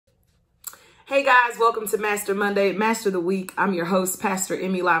Hey guys, welcome to Master Monday, Master of the Week. I'm your host, Pastor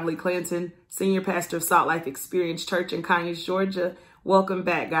Emmy Lively Clanton, Senior Pastor of Salt Life Experience Church in Conyers, Georgia. Welcome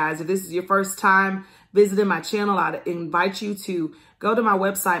back, guys. If this is your first time visiting my channel, I'd invite you to go to my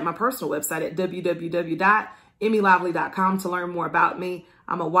website, my personal website at www.emmylively.com to learn more about me.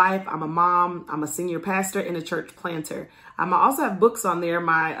 I'm a wife, I'm a mom, I'm a senior pastor and a church planter. I also have books on there.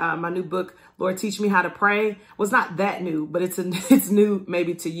 My new book, Lord, Teach Me How to Pray, was not that new, but it's new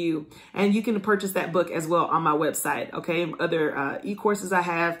maybe to you. And you can purchase that book as well on my website, okay? Other e-courses I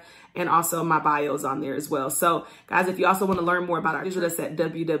have, and also my bios on there as well. So guys, if you also want to learn more about our visit us at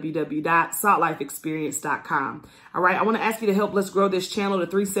www.saltlifeexperience.com. All right, I want to ask you to help. Let's grow this channel to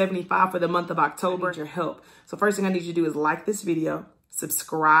 375 for the month of October. I need your help. So first thing I need you to do is like this video,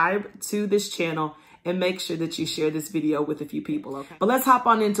 subscribe to this channel, and make sure that you share this video with a few people, okay? But let's hop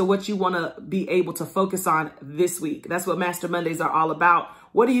on into what you want to be able to focus on this week. That's what Master Mondays are all about.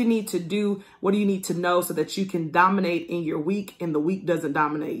 What do you need to do? What do you need to know so that you can dominate in your week and the week doesn't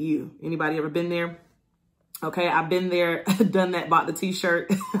dominate you? Anybody ever been there? Okay, I've been there, done that, bought the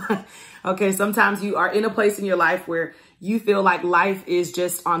t-shirt. Okay, sometimes you are in a place in your life where you feel like life is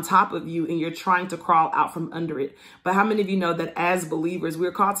just on top of you and you're trying to crawl out from under it. But how many of you know that as believers,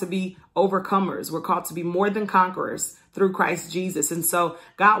 we're called to be overcomers. We're called to be more than conquerors through Christ Jesus. And so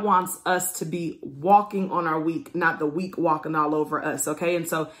God wants us to be walking on our week, not the week walking all over us. Okay, and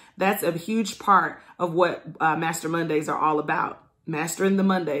so that's a huge part of what Master Mondays are all about. Mastering the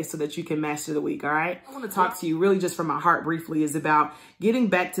Monday so that you can master the week. All right. I want to talk to you really just from my heart briefly is about getting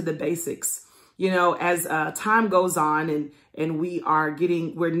back to the basics. You know, as time goes on and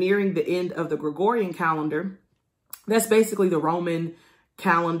we're nearing the end of the Gregorian calendar. That's basically the Roman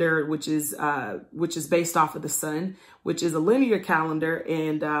calendar, which is based off of the sun, which is a linear calendar,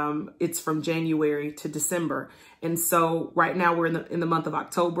 and it's from January to December. And so right now we're in the month of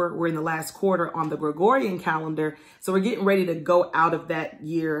October. We're in the last quarter on the Gregorian calendar. So we're getting ready to go out of that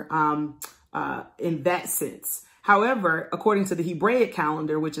year in that sense. However, according to the Hebraic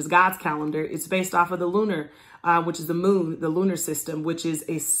calendar, which is God's calendar, it's based off of the lunar, which is the moon, the lunar system, which is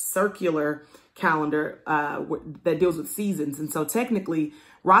a circular calendar that deals with seasons. And so technically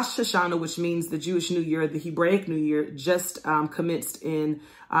Rosh Hashanah, which means the Jewish New Year, the Hebraic New Year, just commenced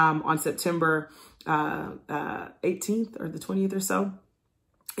on September 18th or the 20th or so.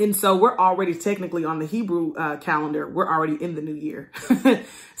 And so we're already technically on the Hebrew calendar. We're already in the new year.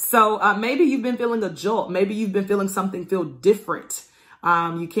 So maybe you've been feeling a jolt. Maybe you've been feeling something feel different.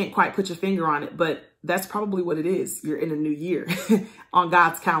 You can't quite put your finger on it, but that's probably what it is. You're in a new year on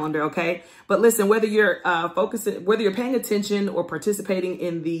God's calendar, okay? But listen, whether you're whether you're paying attention or participating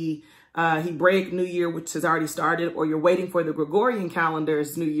in the Hebraic New Year, which has already started, or you're waiting for the Gregorian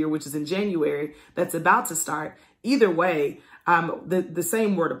calendar's New Year, which is in January, that's about to start, either way, the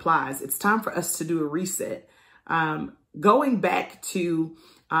same word applies. It's time for us to do a reset. Going back to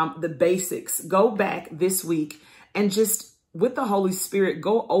the basics, go back this week and just with the Holy Spirit,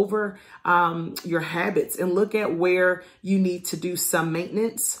 go over your habits and look at where you need to do some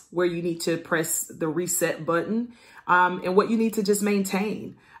maintenance, where you need to press the reset button, and what you need to just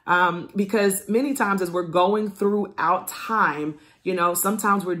maintain. Because many times as we're going throughout time, you know,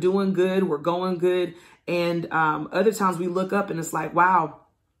 sometimes we're doing good, we're going good. And other times we look up and it's like, wow,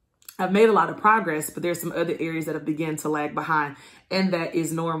 I've made a lot of progress, but there's some other areas that have begun to lag behind, and that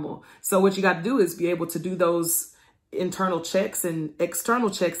is normal. So what you got to do is be able to do those internal checks and external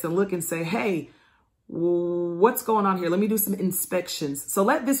checks and look and say, hey, what's going on here? Let me do some inspections. So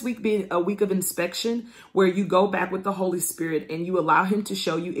let this week be a week of inspection where you go back with the Holy Spirit and you allow him to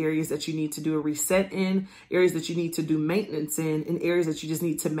show you areas that you need to do a reset in, areas that you need to do maintenance in, and areas that you just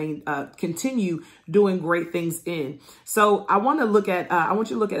need to continue doing great things in. So I want you to look at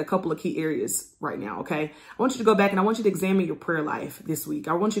a couple of key areas right now. Okay. I want you to go back and I want you to examine your prayer life this week.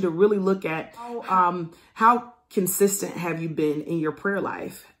 I want you to really look at how consistent have you been in your prayer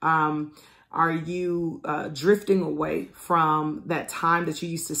life? Are you drifting away from that time that you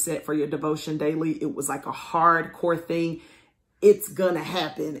used to set for your devotion daily? It was like a hardcore thing. It's gonna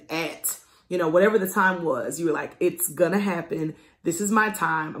happen at, you know, whatever the time was. You were like, it's gonna happen. This is my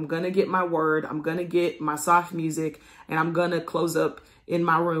time. I'm gonna get my word. I'm gonna get my soft music, and I'm gonna close up in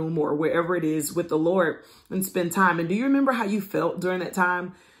my room or wherever it is with the Lord and spend time. And do you remember how you felt during that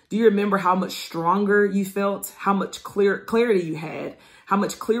time? Do you remember how much stronger you felt? How much clarity you had? How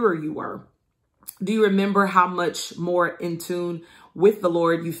much clearer you were? Do you remember how much more in tune with the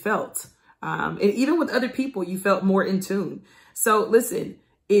Lord you felt? And even with other people, you felt more in tune. So listen,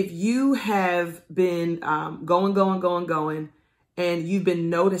 if you have been going, and you've been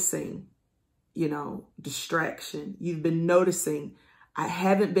noticing, you know, distraction, you've been noticing I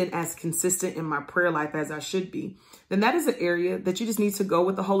haven't been as consistent in my prayer life as I should be, then that is an area that you just need to go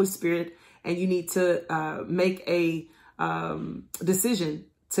with the Holy Spirit, and you need to make a decision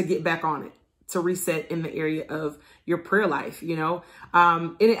to get back on it, to reset in the area of your prayer life,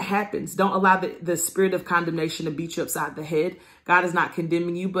 and it happens. Don't allow the spirit of condemnation to beat you upside the head. God is not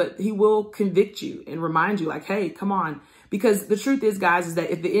condemning you, but he will convict you and remind you like, hey, come on. Because the truth is, guys, is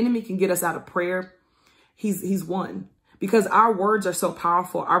that if the enemy can get us out of prayer, he's won. Because our words are so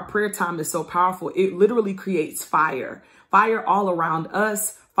powerful. Our prayer time is so powerful. It literally creates fire all around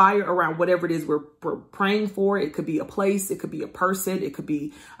us, fire around whatever it is we're praying for. It could be a place, it could be a person, it could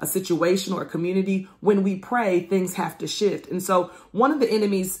be a situation or a community. When we pray, things have to shift. And so one of the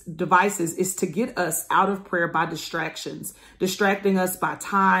enemy's devices is to get us out of prayer by distractions, distracting us by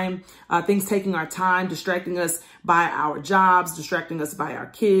time, things taking our time, distracting us by our jobs, distracting us by our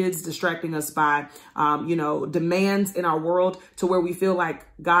kids, distracting us by, demands in our world, to where we feel like,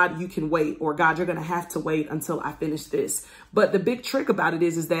 God, you can wait, or God, you're going to have to wait until I finish this. But the big trick about it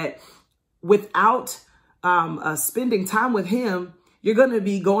is that without spending time with him, you're going to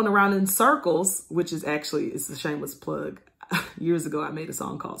be going around in circles, which is actually, it's a shameless plug. Years ago, I made a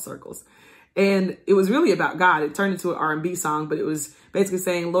song called Circles. And it was really about God. It turned into an R&B song, but it was basically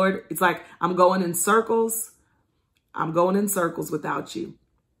saying, Lord, it's like, I'm going in circles. I'm going in circles without you.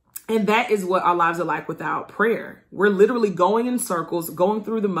 And that is what our lives are like without prayer. We're literally going in circles, going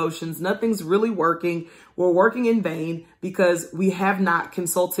through the motions. Nothing's really working. We're working in vain because we have not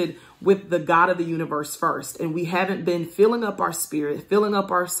consulted with the God of the universe first. And we haven't been filling up our spirit, filling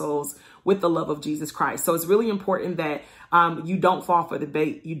up our souls with the love of Jesus Christ. So it's really important that you don't fall for the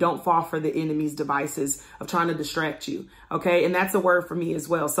bait. You don't fall for the enemy's devices of trying to distract you. Okay. And that's a word for me as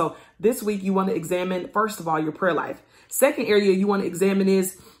well. So this week you want to examine, first of all, your prayer life. Second area you want to examine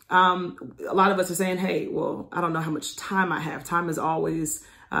is, a lot of us are saying, hey, well, I don't know how much time I have. Time is always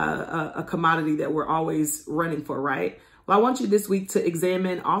a commodity that we're always running for, right? Well, I want you this week to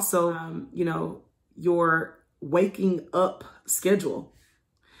examine also, your waking up schedule.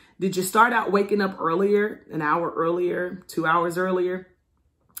 Did you start out waking up earlier, an hour earlier, 2 hours earlier?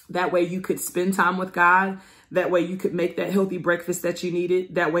 That way you could spend time with God. That way you could make that healthy breakfast that you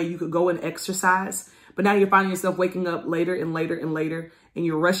needed. That way you could go and exercise. But now you're finding yourself waking up later and later and later, and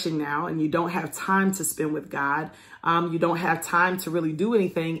you're rushing now, and you don't have time to spend with God. You don't have time to really do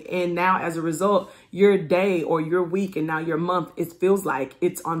anything. And now as a result, your day or your week and now your month, it feels like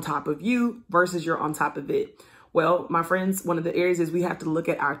it's on top of you versus you're on top of it. Well, my friends, one of the areas is we have to look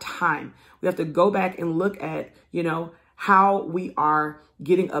at our time. We have to go back and look at, how we are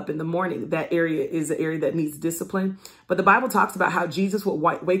getting up in the morning. That area is an area that needs discipline. But the Bible talks about how Jesus would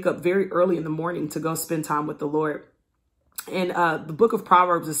wake up very early in the morning to go spend time with the Lord. And the book of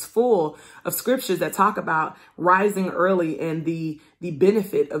Proverbs is full of scriptures that talk about rising early and the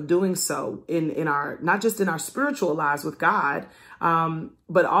benefit of doing so in our, not just in our spiritual lives with God,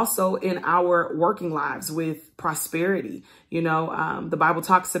 but also in our working lives with prosperity. The Bible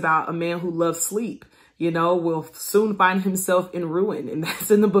talks about a man who loves sleep, will soon find himself in ruin. And that's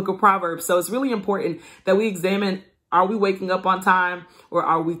in the book of Proverbs. So it's really important that we examine, are we waking up on time, or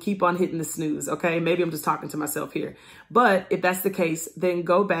are we keep on hitting the snooze? Okay, maybe I'm just talking to myself here. But if that's the case, then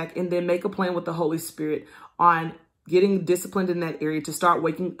go back and then make a plan with the Holy Spirit on getting disciplined in that area to start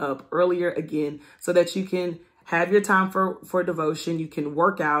waking up earlier again, so that you can have your time for devotion, you can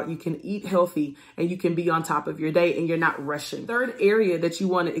work out, you can eat healthy, and you can be on top of your day and you're not rushing. Third area that you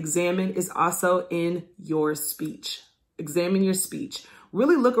want to examine is also in your speech. Examine your speech.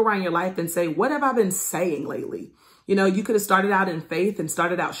 Really look around your life and say, what have I been saying lately? You could have started out in faith and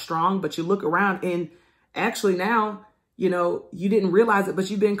started out strong, but you look around and actually now, you didn't realize it, but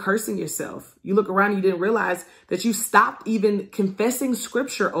you've been cursing yourself. You look around, you didn't realize that you stopped even confessing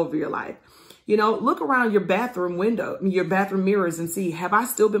scripture over your life. Look around your bathroom window, your bathroom mirrors, and see, have I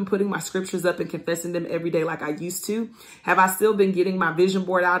still been putting my scriptures up and confessing them every day like I used to? Have I still been getting my vision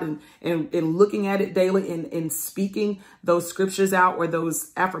board out and looking at it daily and speaking those scriptures out or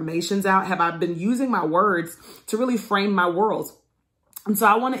those affirmations out? Have I been using my words to really frame my world? And so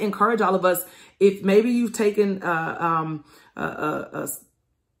I want to encourage all of us, if maybe you've taken a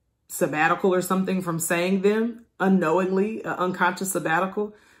sabbatical or something from saying them unknowingly, an unconscious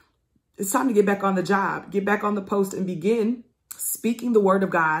sabbatical, it's time to get back on the job, get back on the post, and begin speaking the word of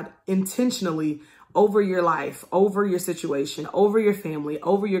God intentionally over your life, over your situation, over your family,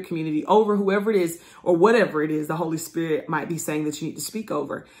 over your community, over whoever it is or whatever it is the Holy Spirit might be saying that you need to speak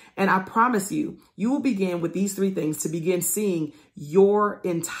over. And I promise you, you will begin with these three things to begin seeing your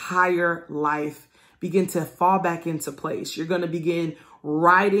entire life begin to fall back into place. You're going to begin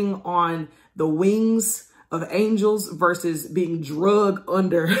riding on the wings of angels versus being drug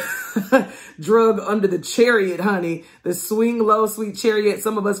under the chariot, honey. The swing low, sweet chariot.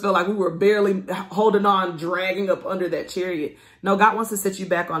 Some of us feel like we were barely holding on, dragging up under that chariot. No, God wants to set you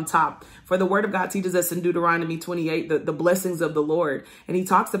back on top. For the word of God teaches us in Deuteronomy 28, the blessings of the Lord. And he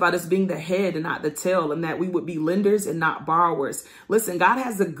talks about us being the head and not the tail, and that we would be lenders and not borrowers. Listen, God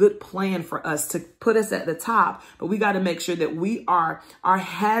has a good plan for us to put us at the top, but we got to make sure that we are our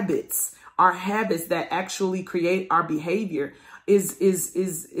habits that actually create our behavior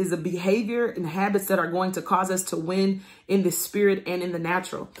is a behavior and habits that are going to cause us to win in the spirit and in the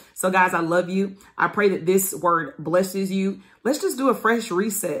natural. So guys, I love you. I pray that this word blesses you. Let's just do a fresh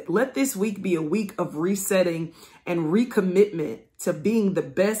reset. Let this week be a week of resetting and recommitment to being the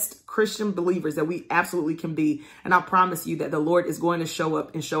best Christian believers that we absolutely can be. And I promise you that the Lord is going to show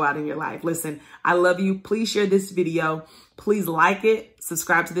up and show out in your life. Listen, I love you. Please share this video. Please like it.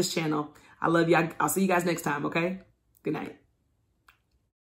 Subscribe to this channel. I love you. I'll see you guys next time. Okay. Good night.